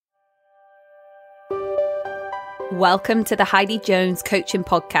Welcome to the Heidi Jones Coaching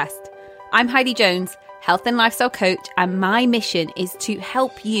Podcast. I'm Heidi Jones, health and lifestyle coach, and my mission is to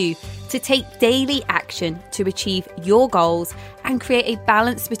help you to take daily action to achieve your goals and create a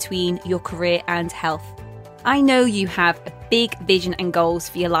balance between your career and health. I know you have a big vision and goals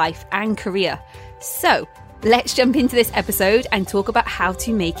for your life and career. So let's jump into this episode and talk about how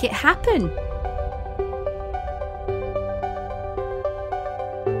to make it happen.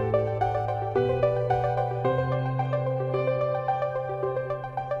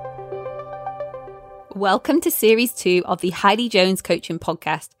 Welcome to Series 2 of the Heidi Jones Coaching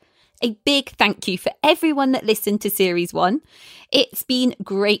Podcast. A big thank you for everyone that listened to Series 1. It's been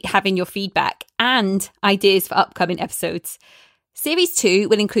great having your feedback and ideas for upcoming episodes. Series 2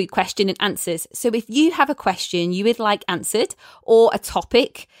 will include question and answers. So if you have a question you would like answered or a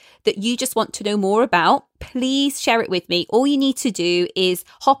topic that you just want to know more about, please share it with me. All you need to do is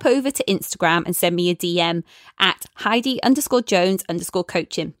hop over to Instagram and send me a DM at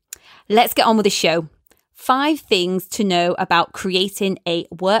Heidi_Jones_coaching. Let's get on with the show. 5 things to know about creating a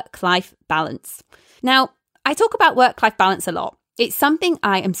work-life balance. Now, I talk about work-life balance a lot. It's something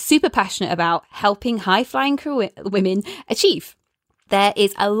I am super passionate about helping high-flying women achieve. There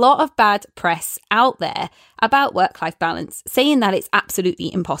is a lot of bad press out there about work-life balance, saying that it's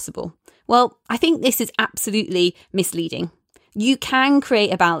absolutely impossible. Well, I think this is absolutely misleading. You can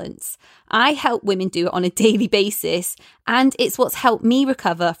create a balance. I help women do it on a daily basis, and it's what's helped me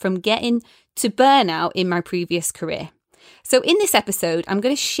recover from getting to burnout in my previous career. So in this episode, I'm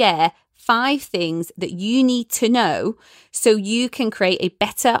going to share 5 things that you need to know so you can create a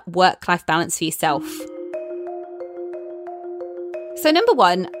better work-life balance for yourself. So number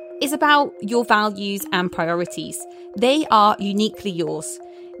 1 is about your values and priorities. They are uniquely yours.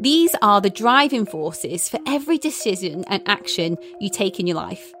 These are the driving forces for every decision and action you take in your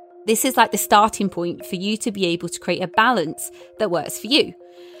life. This is like the starting point for you to be able to create a balance that works for you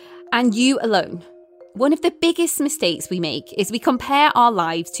and you alone. One of the biggest mistakes we make is we compare our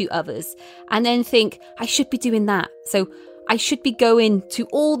lives to others and then think, I should be doing that. So I should be going to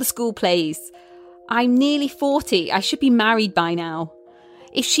all the school plays. I'm nearly 40. I should be married by now.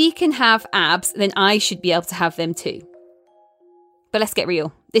 If she can have abs, then I should be able to have them too. But let's get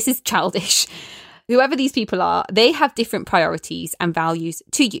real. This is childish. Whoever these people are, they have different priorities and values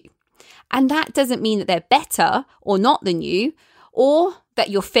to you. And that doesn't mean that they're better or not than you, or that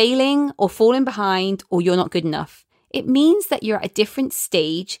you're failing or falling behind or you're not good enough. It means that you're at a different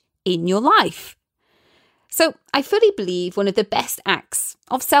stage in your life. So I fully believe one of the best acts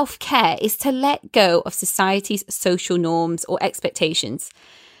of self-care is to let go of society's social norms or expectations.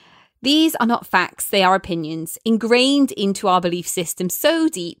 These are not facts, they are opinions ingrained into our belief system so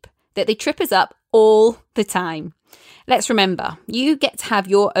deep that they trip us up all the time. Let's remember, you get to have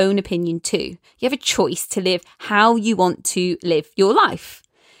your own opinion too. You have a choice to live how you want to live your life.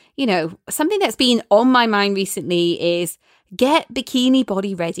 You know, something that's been on my mind recently is get bikini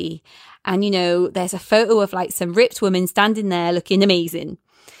body ready. And, you know, there's a photo of like some ripped woman standing there looking amazing.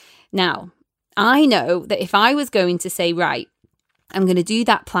 Now, I know that if I was going to say, right, I'm going to do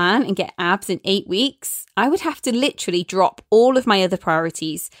that plan and get abs in 8 weeks, I would have to literally drop all of my other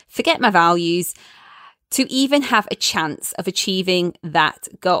priorities, forget my values, to even have a chance of achieving that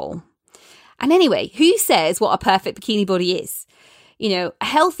goal. And anyway, who says what a perfect bikini body is? You know, a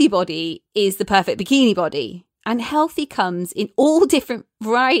healthy body is the perfect bikini body. And healthy comes in all different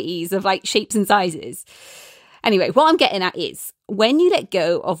varieties of like shapes and sizes. Anyway, what I'm getting at is when you let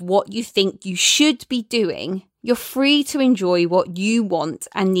go of what you think you should be doing, you're free to enjoy what you want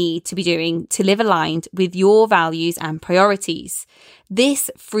and need to be doing to live aligned with your values and priorities. This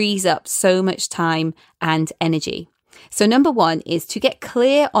frees up so much time and energy. So number 1 is to get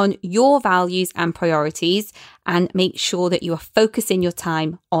clear on your values and priorities and make sure that you are focusing your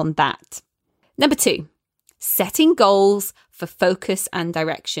time on that. Number 2, setting goals for focus and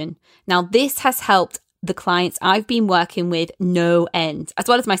direction. Now, this has helped the clients I've been working with no end, as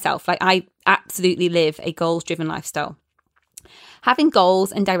well as myself. Like I absolutely live a goals-driven lifestyle. Having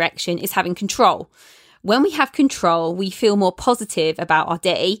goals and direction is having control. When we have control, we feel more positive about our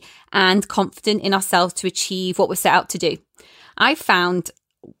day and confident in ourselves to achieve what we're set out to do. I've found,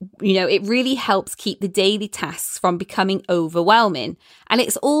 you know, it really helps keep the daily tasks from becoming overwhelming. And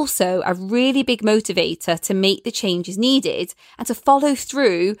it's also a really big motivator to make the changes needed and to follow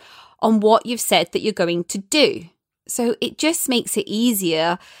through on what you've said that you're going to do. So it just makes it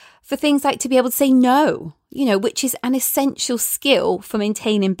easier for things like to be able to say no, you know, which is an essential skill for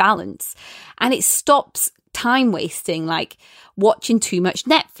maintaining balance. And it stops time wasting, like watching too much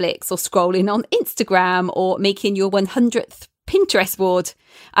Netflix or scrolling on Instagram or making your 100th Pinterest board.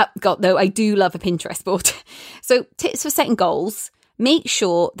 God, no, I do love a Pinterest board. So tips for setting goals. Make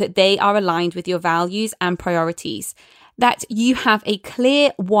sure that they are aligned with your values and priorities, that you have a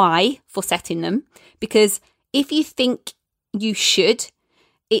clear why for setting them, because if you think you should,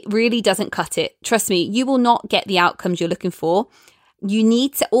 it really doesn't cut it. Trust me, you will not get the outcomes you're looking for. You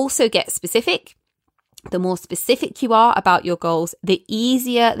need to also get specific. The more specific you are about your goals, the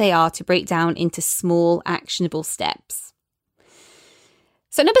easier they are to break down into small, actionable steps.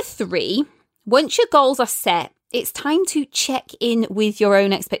 So number 3, once your goals are set, it's time to check in with your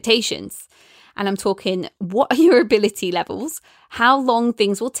own expectations. And I'm talking, what are your ability levels, how long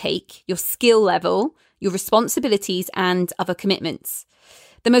things will take, your skill level, your responsibilities, and other commitments.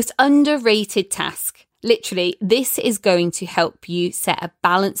 The most underrated task, literally, this is going to help you set a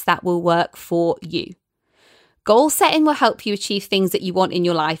balance that will work for you. Goal setting will help you achieve things that you want in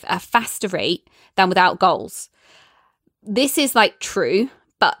your life at a faster rate than without goals. This is true,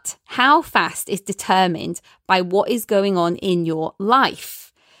 but how fast is determined by what is going on in your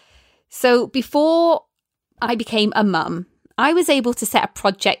life. So before I became a mum, I was able to set a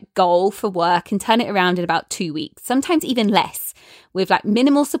project goal for work and turn it around in about 2 weeks, sometimes even less, with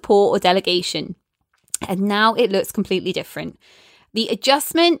minimal support or delegation. And now it looks completely different. The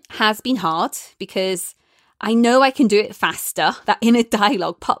adjustment has been hard because I know I can do it faster. That inner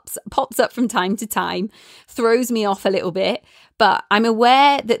dialogue pops up from time to time, throws me off a little bit, but I'm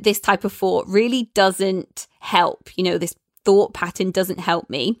aware that this type of thought really doesn't help. This thought pattern doesn't help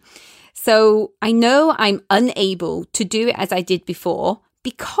me. So I know I'm unable to do it as I did before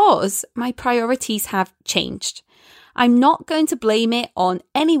because my priorities have changed. I'm not going to blame it on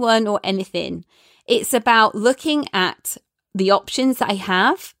anyone or anything. It's about looking at the options that I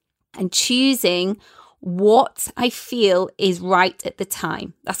have and choosing what I feel is right at the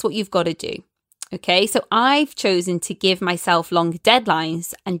time. That's what you've got to do. Okay, so I've chosen to give myself long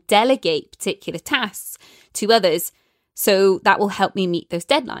deadlines and delegate particular tasks to others, so that will help me meet those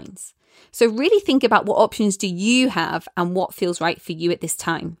deadlines. So really think about what options do you have and what feels right for you at this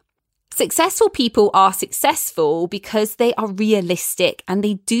time. Successful people are successful because they are realistic and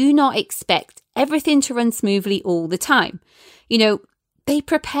they do not expect everything to run smoothly all the time. They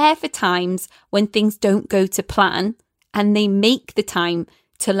prepare for times when things don't go to plan, and they make the time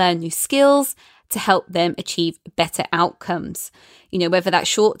to learn new skills to help them achieve better outcomes, whether that's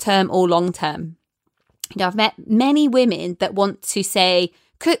short term or long term. I've met many women that want to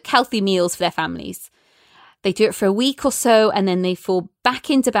cook healthy meals for their families. They do it for a week or so, and then they fall back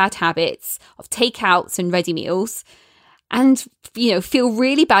into bad habits of takeouts and ready meals and, feel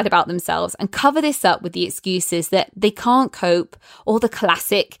really bad about themselves and cover this up with the excuses that they can't cope or the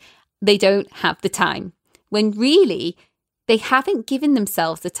classic, they don't have the time, when really they haven't given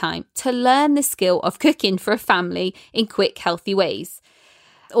themselves the time to learn the skill of cooking for a family in quick, healthy ways.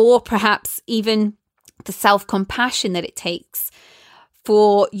 Or perhaps even the self-compassion that it takes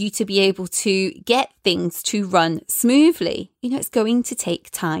for you to be able to get things to run smoothly. It's going to take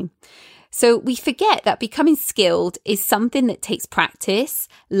time. So we forget that becoming skilled is something that takes practice,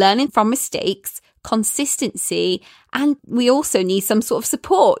 learning from mistakes, consistency, and we also need some sort of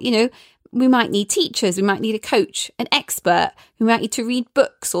support. We might need teachers, we might need a coach, an expert, we might need to read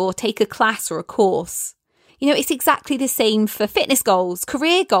books or take a class or a course. It's exactly the same for fitness goals,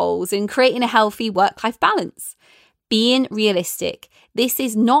 career goals, and creating a healthy work-life balance. Being realistic. This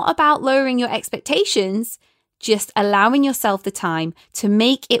is not about lowering your expectations, just allowing yourself the time to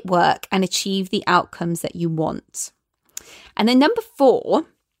make it work and achieve the outcomes that you want. And then number 4,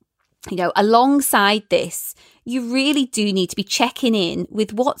 alongside this, you really do need to be checking in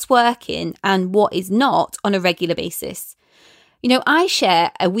with what's working and what is not on a regular basis. I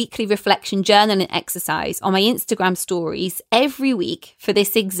share a weekly reflection journaling exercise on my Instagram stories every week for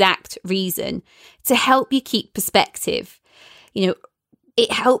this exact reason, to help you keep perspective.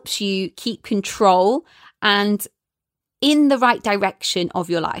 It helps you keep control and in the right direction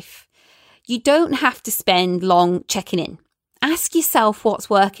of your life. You don't have to spend long checking in. Ask yourself what's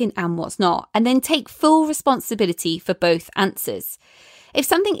working and what's not, and then take full responsibility for both answers. If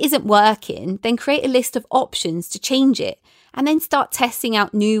something isn't working, then create a list of options to change it, and then start testing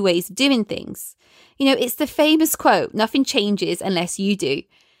out new ways of doing things. It's the famous quote, nothing changes unless you do.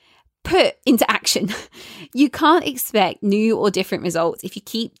 Put into action. You can't expect new or different results if you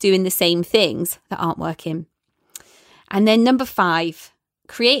keep doing the same things that aren't working. And then number 5,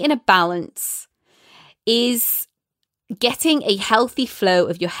 creating a balance is getting a healthy flow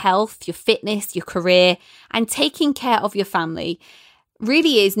of your health, your fitness, your career, and taking care of your family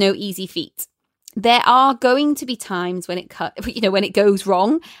really is no easy feat. There are going to be times when it goes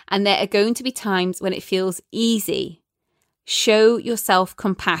wrong, and there are going to be times when it feels easy. Show yourself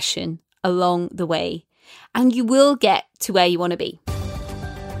compassion along the way, and you will get to where you want to be.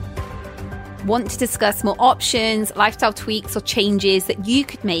 Want to discuss more options, lifestyle tweaks, or changes that you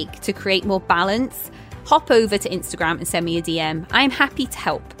could make to create more balance? Hop over to Instagram and send me a DM. I am happy to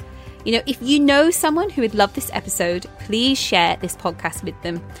help. If you know someone who would love this episode, please share this podcast with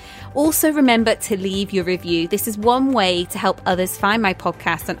them. Also, remember to leave your review. This is one way to help others find my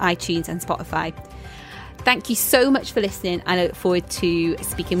podcast on iTunes and Spotify. Thank you so much for listening, and I look forward to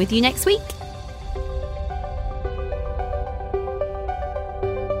speaking with you next week.